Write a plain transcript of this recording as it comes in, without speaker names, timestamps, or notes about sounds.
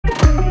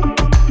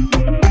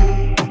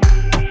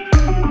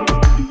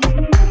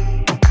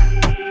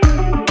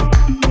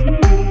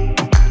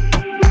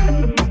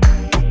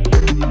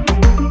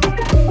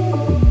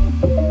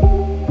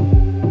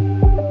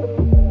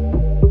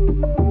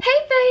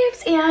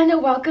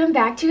everyone, welcome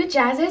back to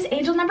Jazz's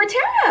Angel Number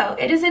Tarot.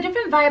 It is a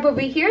different vibe over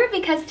here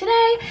because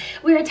today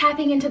we are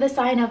tapping into the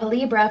sign of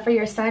Libra for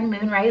your sun,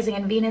 moon, rising,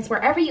 and Venus,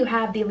 wherever you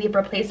have the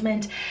Libra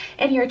placement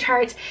in your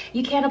chart.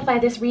 You can apply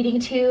this reading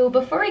to.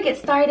 Before we get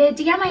started,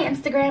 DM my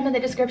Instagram in the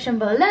description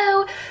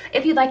below.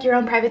 If you'd like your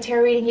own private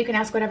tarot reading, you can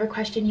ask whatever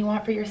question you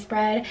want for your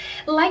spread.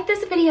 Like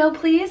this video,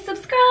 please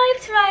subscribe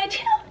to my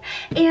channel,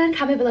 and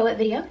comment below what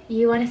video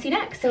you want to see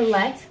next. So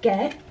let's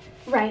get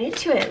right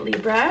into it,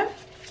 Libra.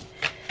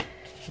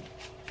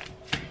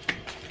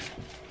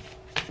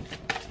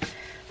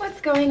 What's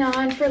going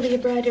on for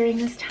Libra during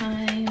this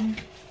time?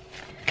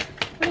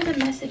 What are the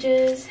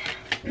messages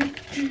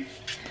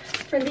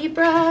for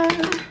Libra?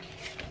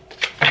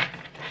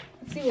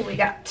 Let's see what we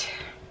got.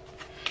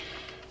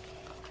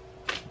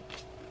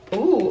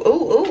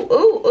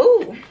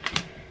 Ooh.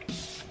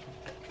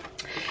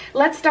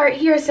 Let's start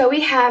here. So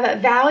we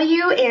have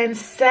value and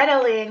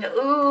settling.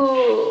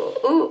 Ooh.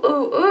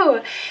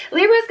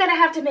 Libra's gonna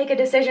have to make a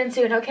decision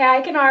soon, okay? I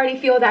can already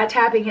feel that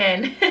tapping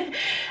in.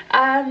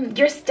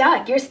 You're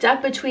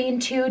stuck between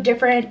two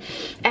different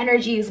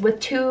energies with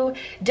two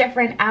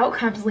different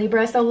outcomes,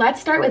 Libra. So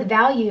let's start with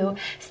value.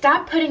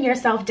 Stop putting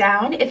yourself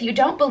down. If you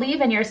don't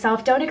believe in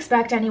yourself, don't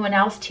expect anyone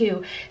else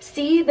to.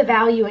 See the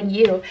value in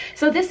you.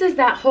 So this is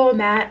that whole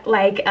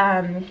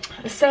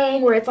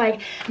saying where it's like,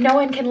 no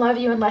one can love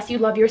you unless you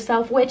love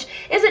yourself, which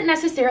isn't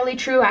necessarily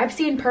true. I've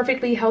seen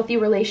perfectly healthy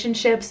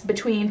relationships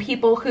between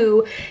people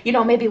who, you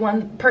know, maybe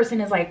one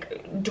person is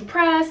like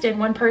depressed and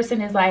one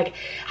person is like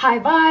high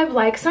vibe.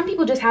 Like, some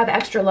people just have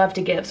extra love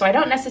to give. So I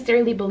don't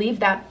necessarily believe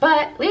that,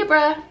 but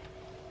Libra,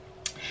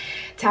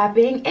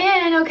 tapping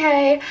in,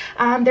 okay?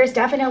 There's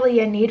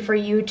definitely a need for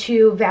you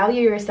to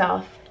value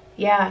yourself.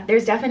 Yeah,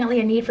 there's definitely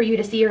a need for you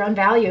to see your own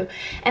value.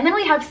 And then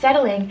we have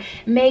settling.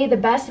 May the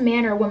best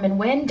man or woman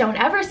win. Don't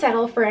ever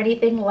settle for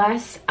anything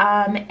less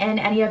in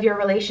any of your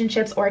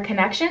relationships or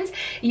connections.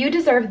 You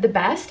deserve the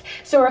best.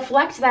 So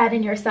reflect that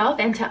in yourself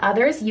and to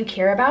others you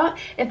care about.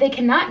 If they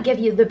cannot give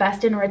you the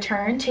best in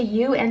return to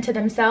you and to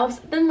themselves,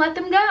 then let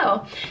them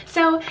go.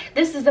 So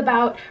this is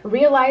about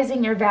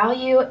realizing your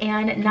value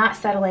and not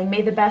settling.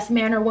 May the best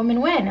man or woman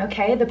win,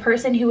 okay? The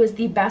person who is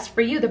the best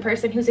for you, the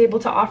person who's able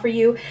to offer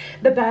you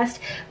the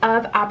best of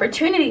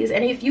opportunities.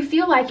 And if you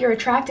feel like you're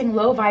attracting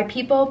low vibe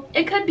people,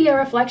 it could be a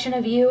reflection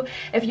of you.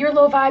 If you're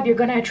low vibe, you're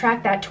going to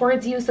attract that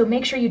towards you. So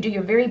make sure you do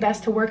your very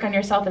best to work on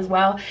yourself as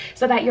well,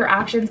 so that your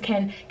options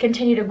can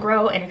continue to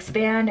grow and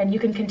expand, and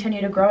you can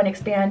continue to grow and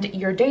expand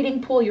your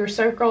dating pool, your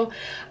circle,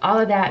 all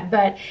of that.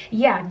 But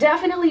yeah,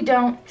 definitely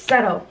don't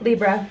settle,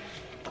 Libra.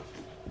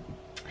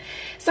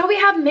 So we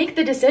have make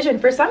the decision.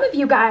 For some of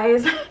you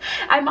guys,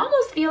 I'm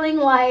almost feeling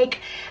like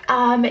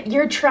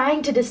you're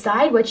trying to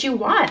decide what you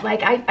want.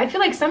 Like, I feel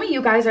like some of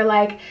you guys are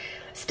like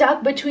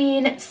stuck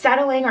between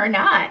settling or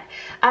not.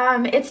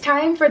 It's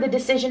time for the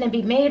decision to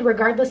be made,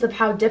 regardless of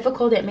how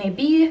difficult it may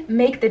be.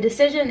 Make the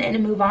decision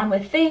and move on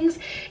with things.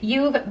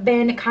 You've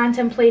been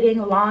contemplating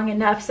long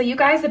enough. So you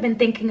guys have been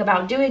thinking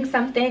about doing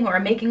something or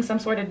making some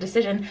sort of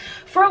decision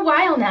for a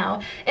while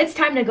now. It's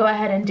time to go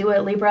ahead and do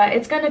it, Libra.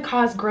 It's going to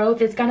cause growth.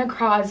 It's going to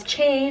cause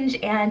change,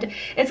 and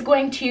it's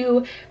going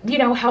to, you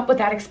know, help with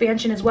that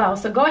expansion as well.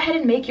 So go ahead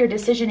and make your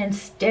decision and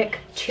stick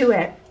to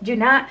it. Do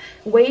not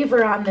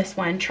waver on this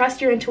one.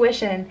 Trust your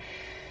intuition.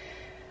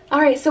 All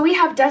right, so we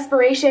have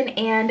desperation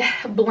and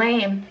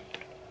blame.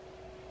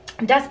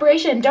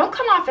 Desperation. Don't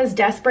come off as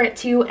desperate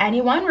to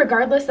anyone,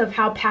 regardless of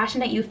how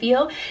passionate you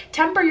feel.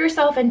 Temper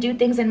yourself and do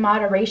things in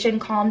moderation.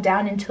 Calm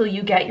down until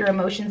you get your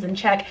emotions in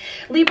check.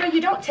 Libra,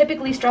 you don't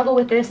typically struggle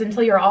with this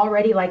until you're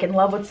already like in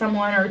love with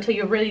someone, or until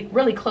you're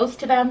really close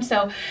to them.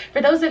 So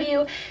for those of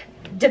you,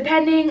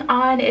 depending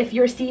on if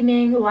you're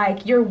seeming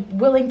like you're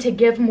willing to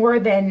give more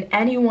than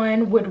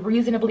anyone would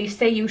reasonably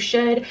say you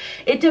should,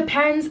 it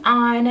depends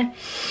on...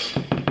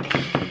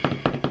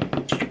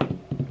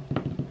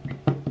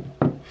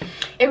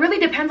 It really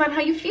depends on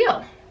how you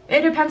feel.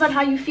 It depends on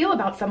how you feel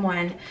about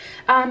someone.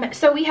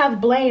 So we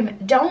have blame.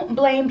 Don't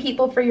blame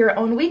people for your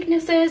own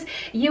weaknesses.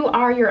 You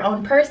are your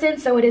own person,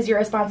 so it is your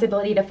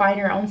responsibility to find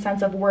your own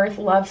sense of worth,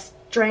 love,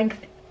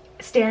 strength.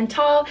 Stand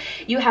tall.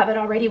 You have it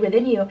already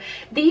within you.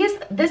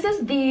 This is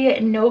the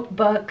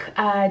notebook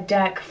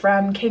deck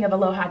from King of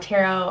Aloha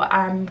Tarot.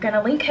 I'm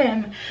gonna link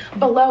him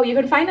below. You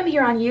can find him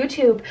here on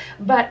YouTube,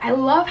 but I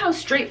love how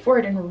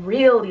straightforward and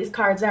real these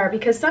cards are,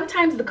 because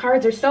sometimes the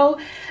cards are so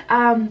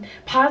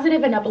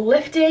positive and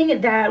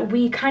uplifting that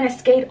we kind of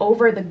skate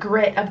over the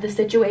grit of the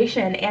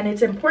situation, and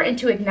it's important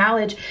to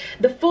acknowledge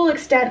the full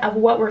extent of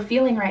what we're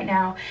feeling right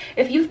now.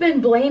 If you've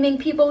been blaming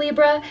people,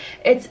 Libra,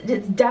 it's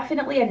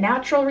definitely a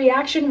natural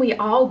reaction. We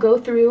all go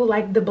through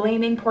like the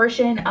blaming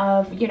portion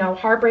of, you know,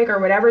 heartbreak or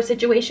whatever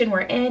situation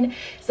we're in.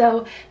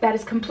 So that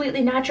is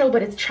completely natural,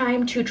 but it's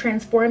time to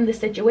transform the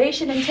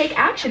situation and take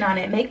action on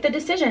it. Make the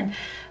decision.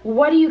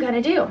 What are you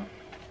gonna do?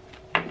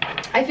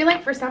 I feel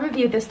like for some of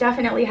you, this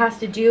definitely has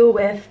to do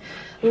with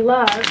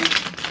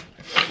love.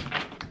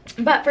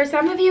 But for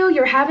some of you,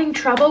 you're having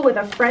trouble with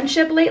a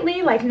friendship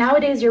lately. Like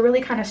nowadays, you're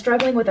really kind of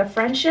struggling with a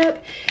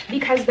friendship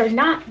because they're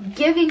not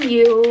giving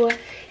you,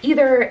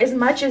 either as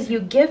much as you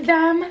give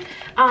them.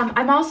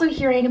 I'm also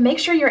hearing, make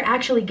sure you're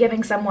actually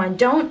giving someone.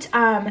 Don't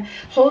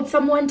hold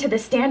someone to the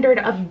standard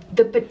of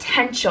the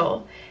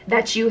potential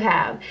that you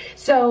have.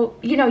 So,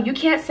 you know, you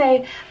can't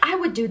say, I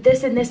would do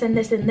this and this and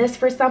this and this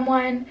for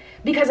someone,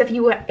 because if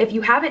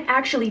you haven't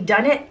actually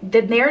done it,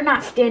 then they're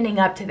not standing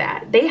up to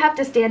that. They have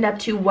to stand up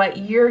to what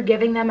you're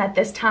giving them at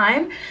this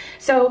time.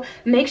 So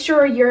make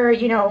sure you're,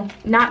 you know,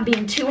 not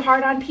being too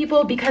hard on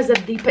people because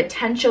of the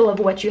potential of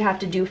what you have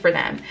to do for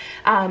them.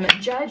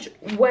 Judge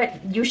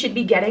what you should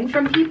be getting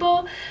from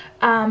people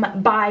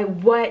by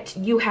what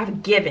you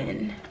have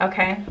given,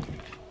 okay?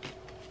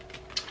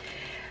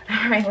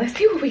 All right, let's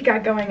see what we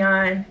got going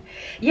on.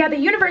 Yeah, the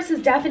universe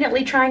is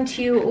definitely trying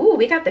to, ooh,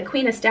 we got the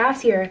Queen of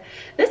Staffs here.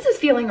 This is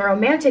feeling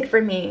romantic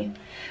for me.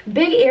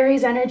 Big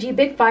Aries energy,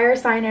 big fire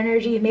sign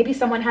energy. Maybe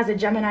someone has a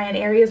Gemini in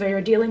Aries, or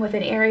you're dealing with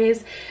an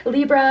Aries,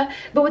 Libra.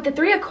 But with the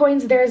Three of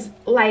Coins, there's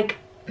like,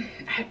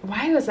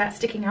 why was that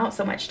sticking out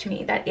so much to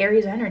me, that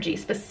Aries energy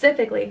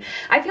specifically?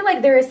 I feel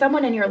like there is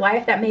someone in your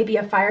life that may be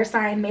a fire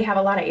sign, may have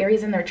a lot of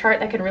Aries in their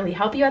chart, that can really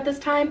help you at this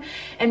time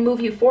and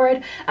move you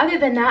forward. Other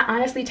than that,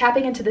 honestly,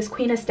 tapping into this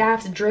Queen of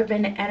Staffs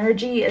driven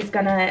energy is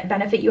gonna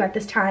benefit you at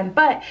this time.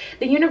 But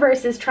the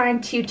universe is trying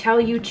to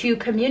tell you to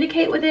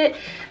communicate with it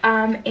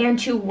and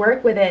to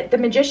work with it. The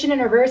Magician in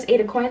reverse,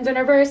 Eight of Coins in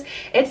reverse,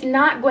 it's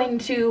not going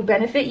to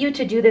benefit you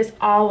to do this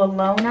all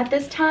alone at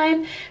this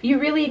time. You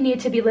really need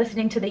to be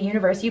listening to the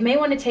universe. You may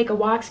want to take a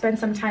walk, spend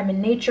some time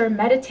in nature,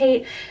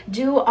 meditate,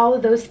 do all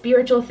of those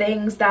spiritual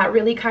things that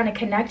really kind of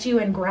connect you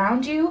and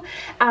ground you.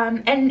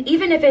 And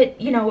even if it,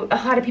 you know, a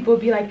lot of people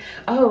would be like,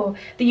 oh,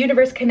 the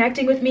universe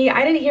connecting with me,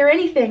 I didn't hear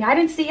anything, I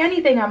didn't see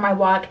anything on my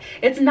walk.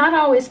 It's not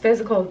always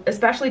physical,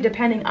 especially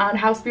depending on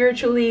how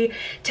spiritually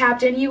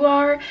tapped in you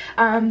are.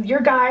 Your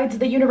guides,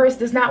 the universe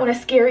does not want to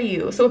scare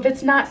you. So if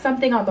it's not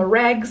something on the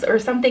regs or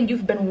something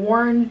you've been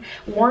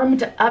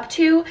warmed up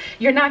to,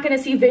 you're not going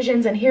to see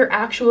visions and hear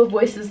actual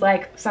voices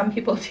like some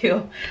people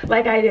do,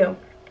 like I do.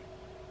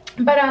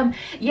 But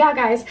yeah,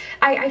 guys,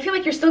 I feel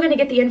like you're still going to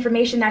get the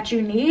information that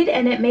you need,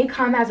 and it may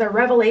come as a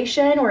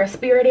revelation or a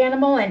spirit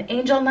animal, an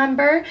angel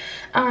number.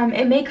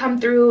 It may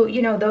come through,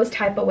 you know, those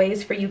type of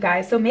ways for you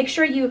guys. So make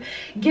sure you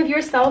give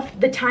yourself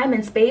the time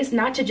and space,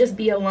 not to just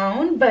be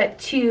alone, but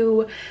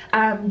to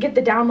get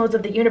the downloads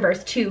of the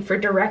universe too, for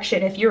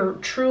direction if you're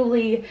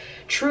truly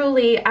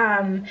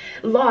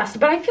lost.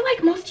 But I feel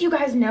like most of you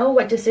guys know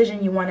what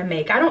decision you want to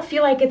make. I don't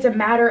feel like it's a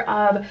matter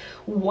of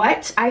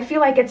what, I feel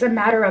like it's a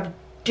matter of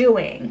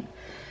doing.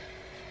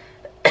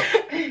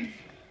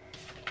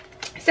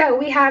 So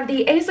we have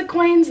the Ace of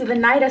Coins, the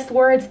Knight of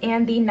Swords,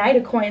 and the Knight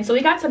of Coins. So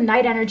we got some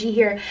Knight energy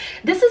here.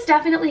 This is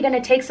definitely going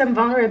to take some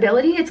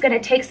vulnerability. It's going to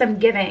take some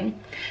giving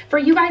for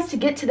you guys to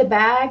get to the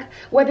bag,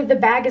 whether the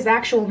bag is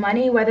actual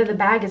money, whether the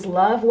bag is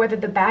love, whether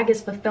the bag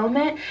is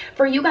fulfillment.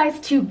 For you guys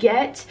to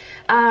get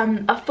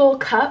a full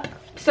cup,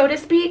 so to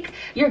speak,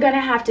 you're going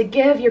to have to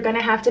give. You're going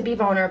to have to be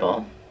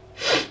vulnerable.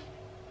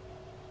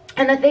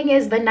 And the thing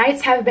is, the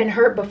Knights have been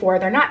hurt before.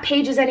 They're not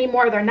pages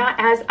anymore. They're not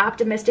as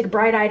optimistic,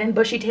 bright-eyed, and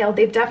bushy-tailed.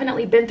 They've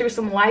definitely been through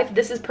some life.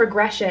 This is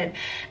progression.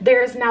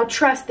 There's now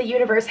trust the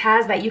universe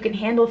has that you can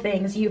handle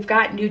things. You've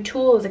got new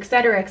tools,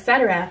 etc.,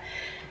 etc.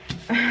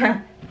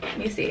 Let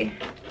me see.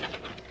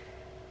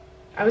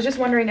 I was just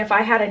wondering if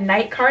I had a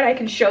Knight card I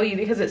can show you,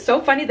 because it's so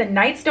funny. The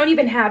Knights don't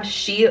even have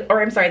shield,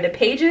 or I'm sorry, the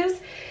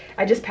pages.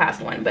 I just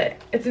passed one, but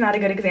it's not a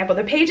good example.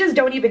 The pages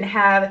don't even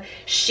have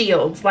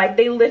shields. Like,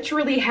 they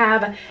literally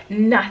have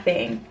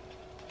nothing.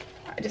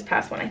 I just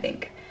passed one, I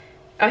think.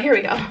 Oh, here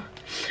we go.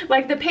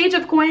 Like, the Page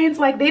of Coins,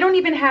 like, they don't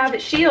even have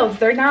shields.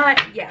 They're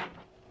not, yeah.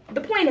 The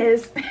point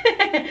is,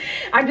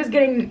 I'm just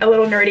getting a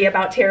little nerdy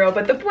about tarot,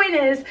 but the point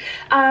is,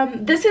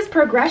 this is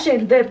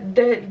progression.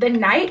 The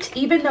Knight,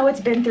 even though it's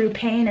been through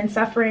pain and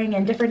suffering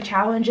and different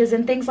challenges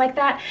and things like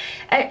that,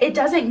 it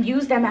doesn't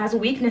use them as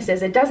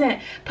weaknesses. It doesn't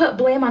put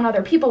blame on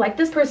other people, like,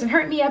 this person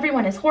hurt me,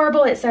 everyone is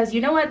horrible. It says,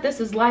 you know what, this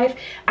is life.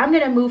 I'm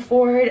gonna move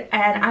forward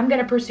and I'm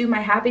gonna pursue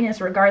my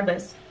happiness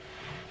regardless.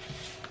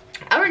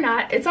 Or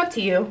not, it's up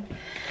to you.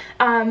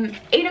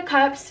 Eight of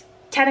Cups,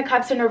 10 of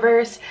Cups in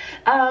reverse.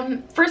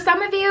 For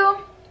some of you,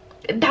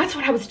 that's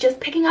what I was just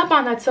picking up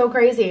on. That's so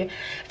crazy.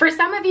 For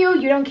some of you,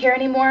 you don't care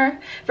anymore.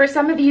 For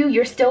some of you,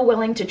 you're still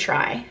willing to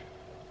try.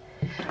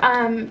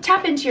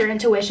 Tap into your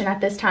intuition at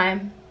this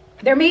time.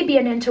 There may be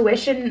an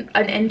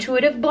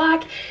intuitive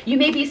block. You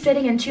may be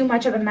sitting in too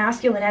much of a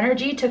masculine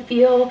energy to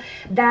feel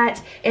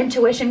that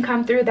intuition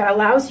come through, that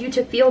allows you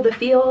to feel the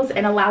feels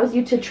and allows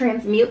you to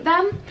transmute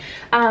them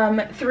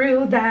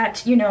through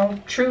that, you know,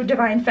 true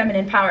divine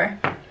feminine power.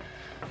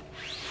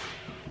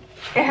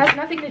 It has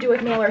nothing to do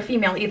with male or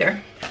female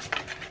either.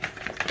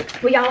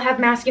 We all have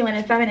masculine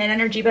and feminine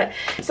energy, but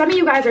some of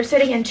you guys are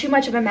sitting in too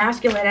much of a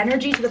masculine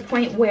energy to the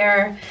point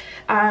where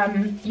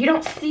you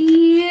don't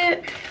see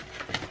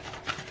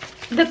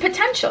the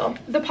potential,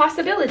 the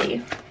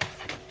possibility.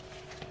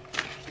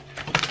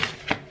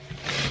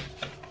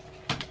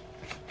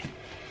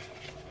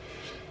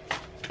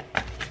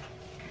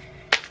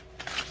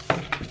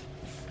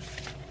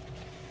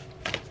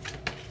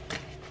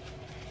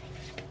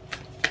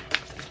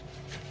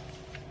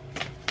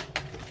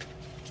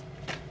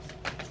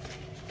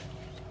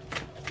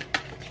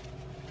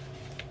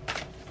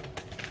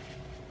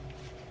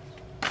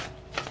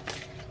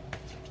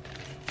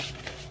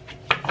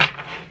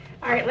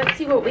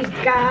 what we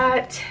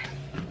got.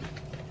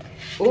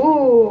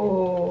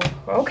 Ooh,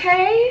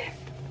 okay.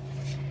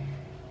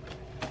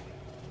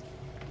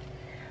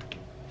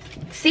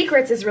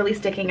 Secrets is really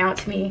sticking out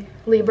to me,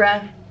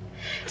 Libra.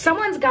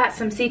 Someone's got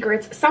some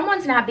secrets.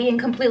 Someone's not being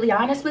completely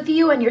honest with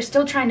you, and you're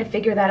still trying to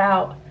figure that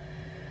out.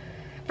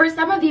 For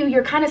some of you,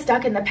 you're kind of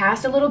stuck in the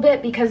past a little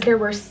bit because there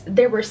was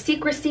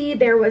secrecy,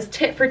 there was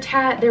tit for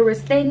tat, there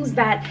was things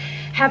that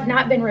have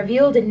not been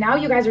revealed, and now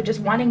you guys are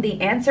just wanting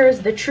the answers,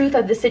 the truth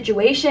of the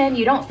situation.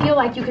 You don't feel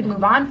like you can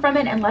move on from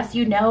it unless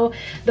you know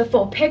the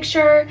full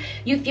picture.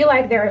 You feel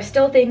like there are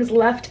still things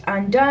left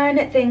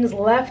undone, things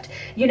left,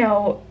 you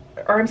know,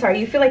 or I'm sorry,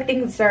 you feel like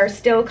things are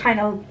still kind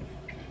of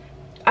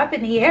up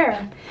in the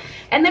air.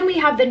 And then we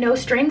have the no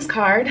strings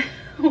card.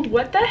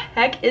 What the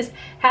heck is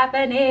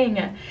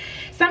happening?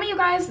 Some of you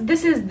guys,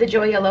 this is the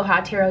Joy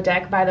Aloha Tarot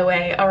deck, by the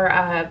way,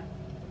 or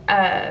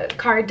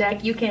card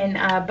deck. You can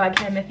bug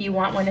him if you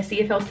want one to see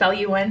if he'll sell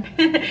you one.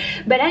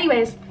 But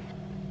anyways,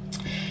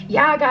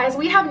 yeah, guys,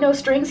 we have no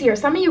strings here.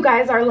 Some of you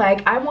guys are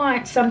like, I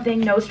want something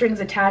no strings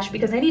attached,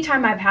 because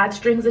anytime I've had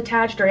strings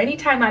attached, or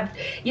anytime I've,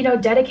 you know,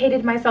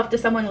 dedicated myself to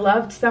someone,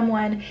 loved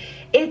someone,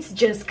 it's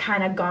just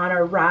kind of gone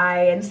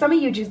awry. And some of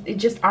you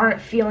just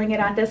aren't feeling it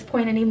at this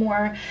point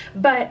anymore.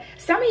 But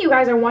some of you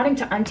guys are wanting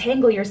to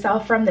untangle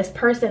yourself from this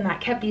person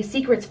that kept these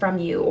secrets from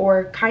you,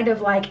 or kind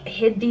of like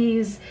hid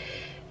these.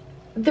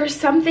 There's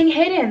something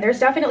hidden.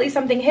 There's definitely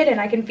something hidden.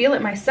 I can feel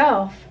it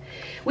myself.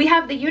 We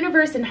have the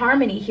universe in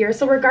harmony here.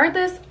 So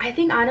regardless, I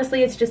think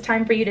honestly it's just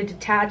time for you to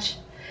detach.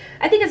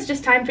 I think it's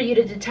just time for you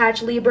to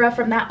detach, Libra,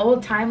 from that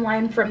old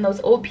timeline, from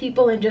those old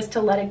people, and just to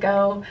let it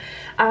go.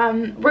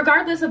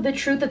 Regardless of the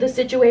truth of the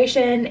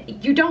situation,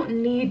 you don't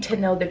need to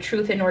know the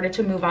truth in order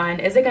to move on.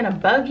 Is it gonna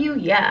bug you?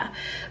 Yeah.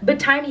 But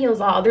time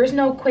heals all. There's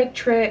no quick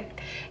trick.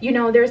 You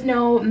know, there's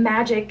no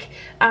magic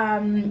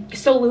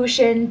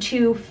solution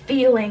to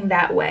feeling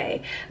that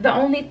way. The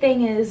only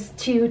thing is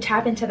to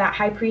tap into that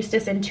high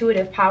priestess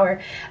intuitive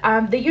power.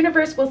 The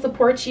universe will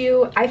support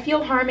you. I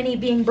feel harmony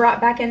being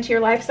brought back into your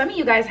life. Some of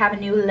you guys have a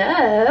new love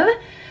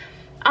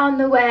on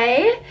the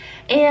way,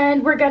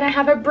 and we're gonna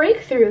have a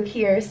breakthrough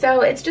here.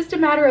 So it's just a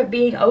matter of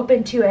being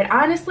open to it.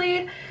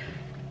 Honestly,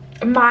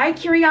 my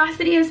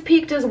curiosity is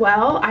piqued as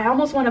well. I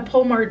almost want to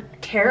pull more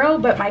tarot,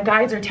 but my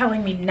guides are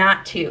telling me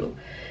not to.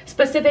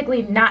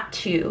 Specifically not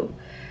to.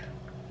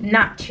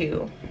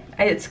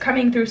 It's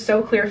coming through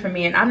so clear for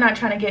me, and I'm not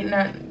trying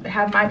to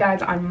have my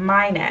guides on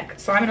my neck,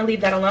 so I'm gonna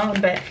leave that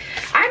alone. But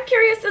I'm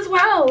curious as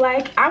well.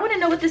 Like, I want to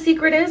know what the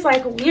secret is.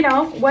 Like, you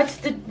know, what's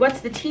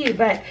the tea?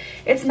 But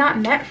it's not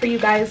meant for you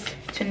guys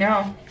to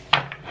know.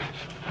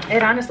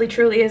 It honestly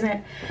truly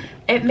isn't.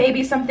 It may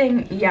be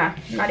something. Yeah,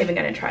 I'm not even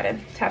gonna try to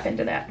tap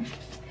into that.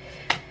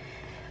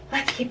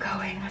 Let's keep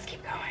going. Let's keep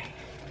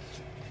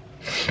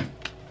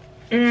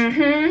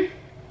going.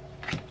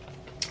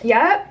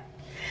 Yep.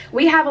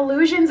 We have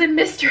illusions and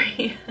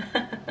mystery.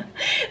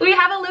 We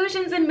have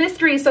illusions and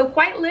mystery. So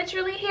quite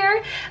literally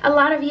here, a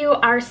lot of you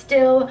are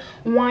still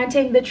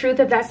wanting the truth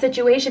of that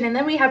situation. And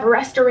then we have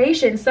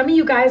restoration. Some of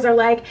you guys are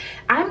like,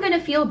 I'm going to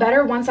feel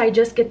better once I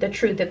just get the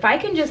truth. If I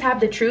can just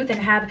have the truth and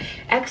have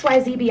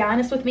XYZ be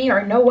honest with me,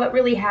 or know what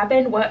really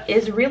happened, what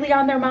is really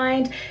on their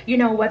mind, you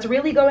know, what's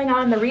really going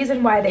on, the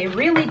reason why they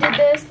really did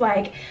this,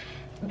 like,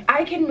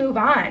 I can move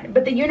on.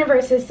 But the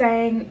universe is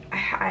saying,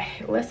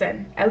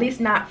 listen, at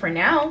least not for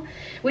now.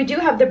 We do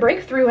have the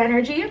breakthrough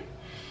energy.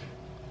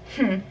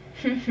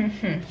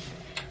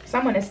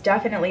 Someone is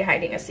definitely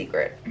hiding a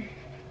secret.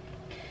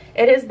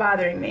 It is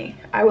bothering me.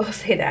 I will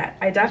say that.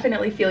 I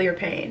definitely feel your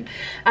pain.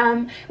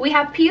 We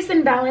have peace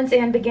and balance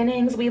and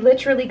beginnings. We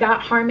literally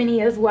got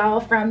harmony as well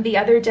from the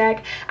other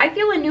deck. I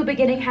feel a new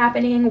beginning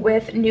happening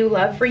with new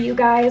love for you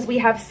guys. We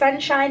have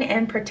sunshine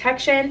and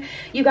protection.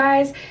 You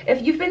guys,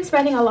 if you've been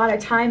spending a lot of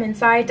time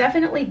inside,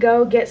 definitely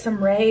go get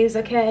some rays,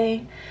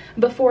 okay?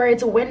 Before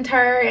it's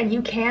winter and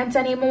you can't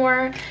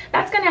anymore.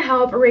 That's going to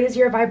help raise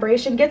your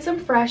vibration. Get some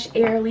fresh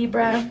air,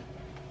 Libra.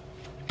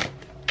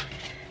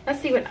 Let's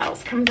see what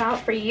else comes out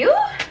for you.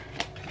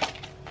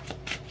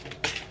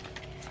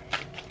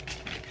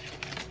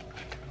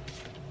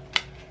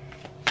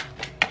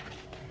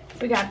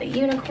 We got the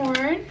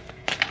unicorn,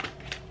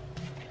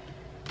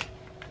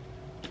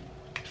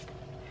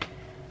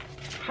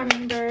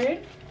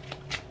 hummingbird,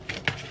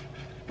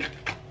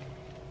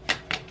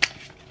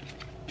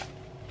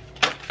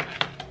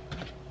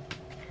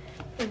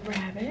 the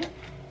rabbit,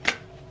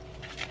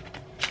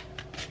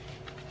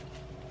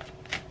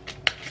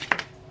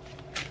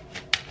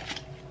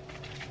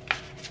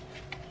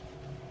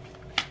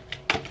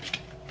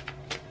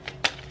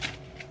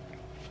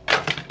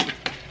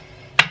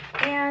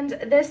 and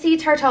the sea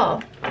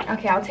turtle.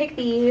 Okay, I'll take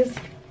these.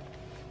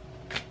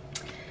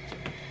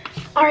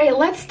 All right,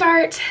 let's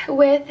start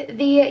with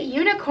the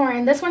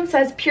unicorn. This one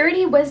says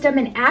purity, wisdom,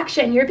 and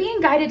action. You're being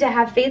guided to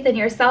have faith in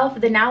yourself,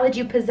 the knowledge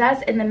you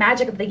possess, and the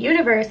magic of the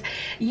universe.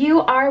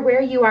 You are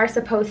where you are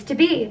supposed to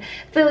be.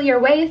 Feel your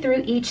way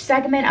through each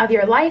segment of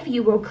your life.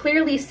 You will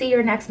clearly see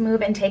your next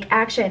move and take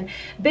action.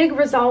 Big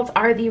results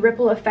are the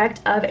ripple effect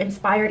of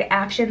inspired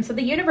action. So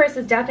the universe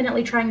is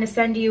definitely trying to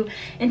send you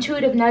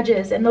intuitive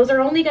nudges, and those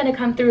are only going to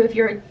come through if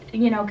you're,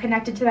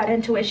 connected to that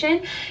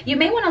intuition. You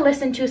may want to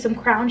listen to some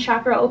crown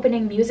chakra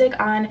opening music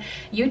on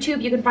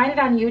YouTube. You can find it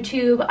on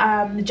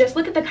YouTube. Just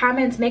look at the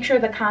comments, make sure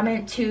the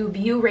comment to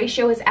view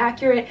ratio is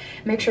accurate,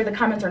 make sure the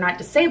comments are not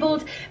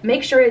disabled,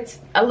 make sure it's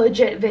a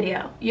legit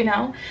video,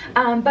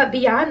 but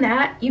beyond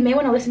that, you may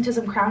want to listen to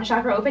some crown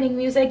chakra opening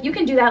music. You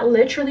can do that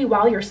literally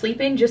while you're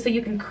sleeping, just so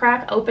you can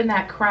crack open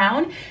that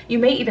crown. You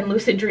may even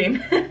lucid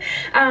dream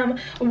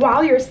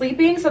while you're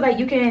sleeping, so that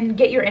you can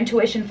get your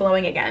intuition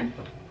flowing again.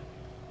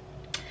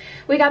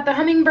 We got the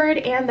hummingbird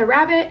and the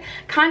rabbit.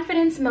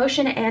 Confidence,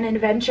 motion, and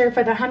adventure.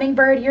 For the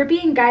hummingbird, you're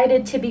being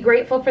guided to be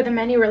grateful for the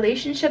many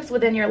relationships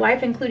within your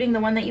life, including the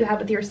one that you have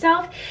with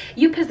yourself.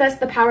 You possess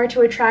the power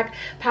to attract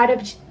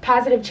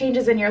positive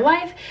changes in your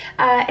life.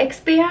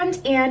 Expand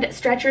and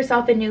stretch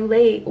yourself in new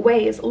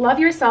ways. Love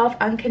yourself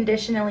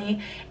unconditionally,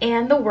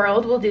 and the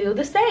world will do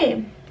the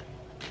same.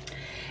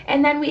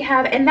 And then we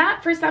have, and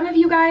that for some of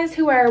you guys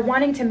who are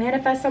wanting to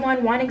manifest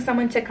someone, wanting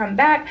someone to come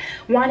back,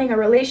 wanting a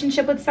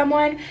relationship with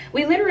someone,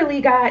 we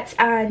literally got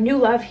new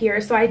love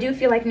here. So I do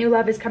feel like new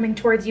love is coming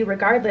towards you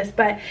regardless.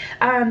 But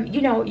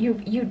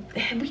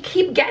we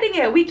keep getting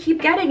it. We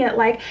keep getting it.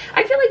 Like,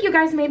 I feel like you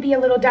guys may be a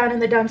little down in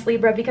the dumps,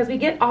 Libra, because we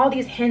get all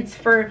these hints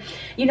for,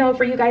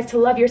 for you guys to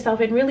love yourself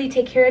and really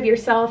take care of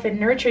yourself and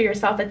nurture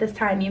yourself at this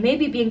time. You may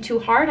be being too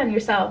hard on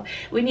yourself.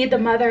 We need the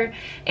mother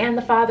and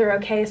the father,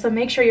 okay? So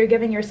make sure you're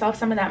giving yourself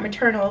some of that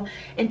maternal,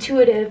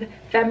 intuitive,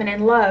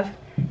 feminine love.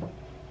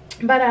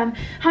 But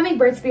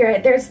hummingbird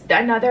spirit, there's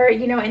another,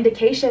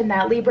 indication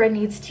that Libra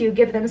needs to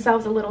give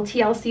themselves a little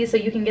TLC so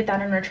you can get that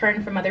in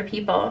return from other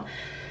people.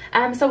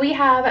 So we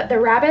have the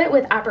rabbit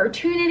with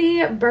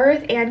opportunity,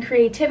 birth, and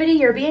creativity.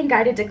 You're being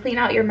guided to clean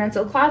out your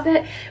mental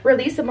closet,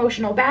 release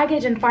emotional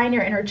baggage, and find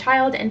your inner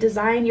child and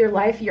design your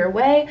life your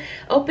way.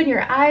 Open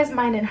your eyes,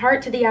 mind, and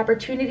heart to the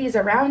opportunities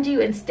around you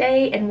and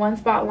stay in one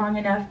spot long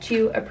enough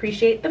to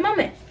appreciate the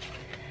moment.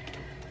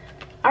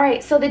 All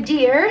right, so the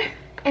deer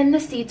and the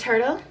sea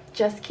turtle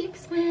just keep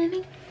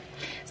swimming.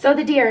 So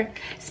the deer,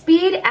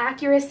 speed,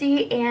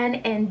 accuracy, and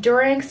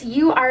endurance.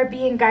 You are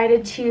being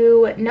guided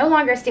to no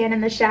longer stand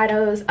in the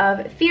shadows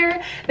of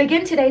fear.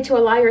 Begin today to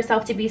allow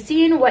yourself to be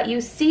seen. What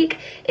you seek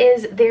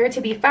is there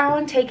to be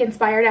found. Take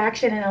inspired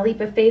action and a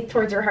leap of faith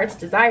towards your heart's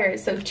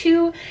desires. So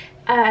two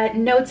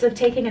notes of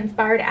taking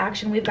inspired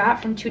action we've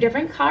got from two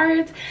different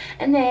cards.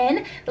 And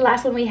then the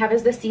last one we have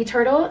is the sea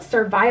turtle,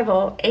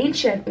 survival,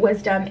 ancient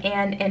wisdom,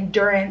 and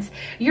endurance.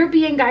 You're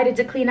being guided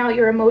to clean out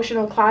your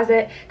emotional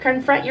closet,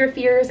 confront your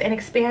fears, and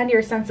expand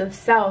your sense of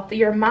self.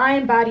 Your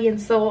mind, body,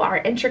 and soul are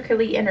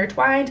intricately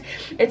intertwined.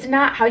 It's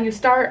not how you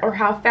start or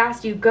how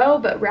fast you go,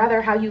 but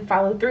rather how you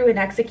follow through and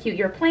execute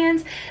your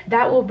plans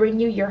that will bring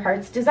you your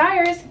heart's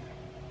desires.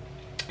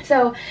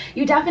 So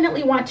you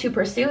definitely want to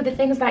pursue the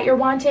things that you're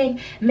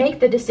wanting. Make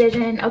the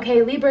decision,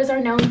 okay? Libras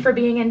are known for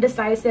being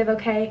indecisive,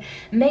 okay?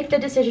 Make the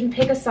decision,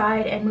 pick a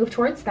side, and move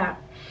towards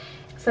that.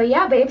 So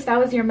yeah, babes, that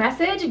was your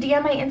message.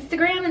 DM my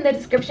Instagram in the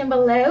description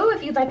below.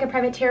 If you'd like a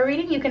private tarot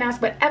reading, you can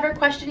ask whatever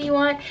question you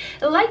want.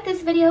 Like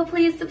this video,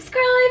 please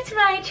subscribe to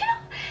my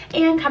channel,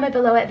 and comment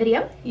below what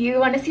video you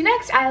want to see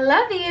next. I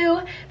love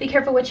you. Be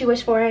careful what you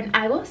wish for, and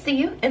I will see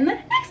you in the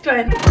next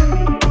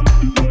one.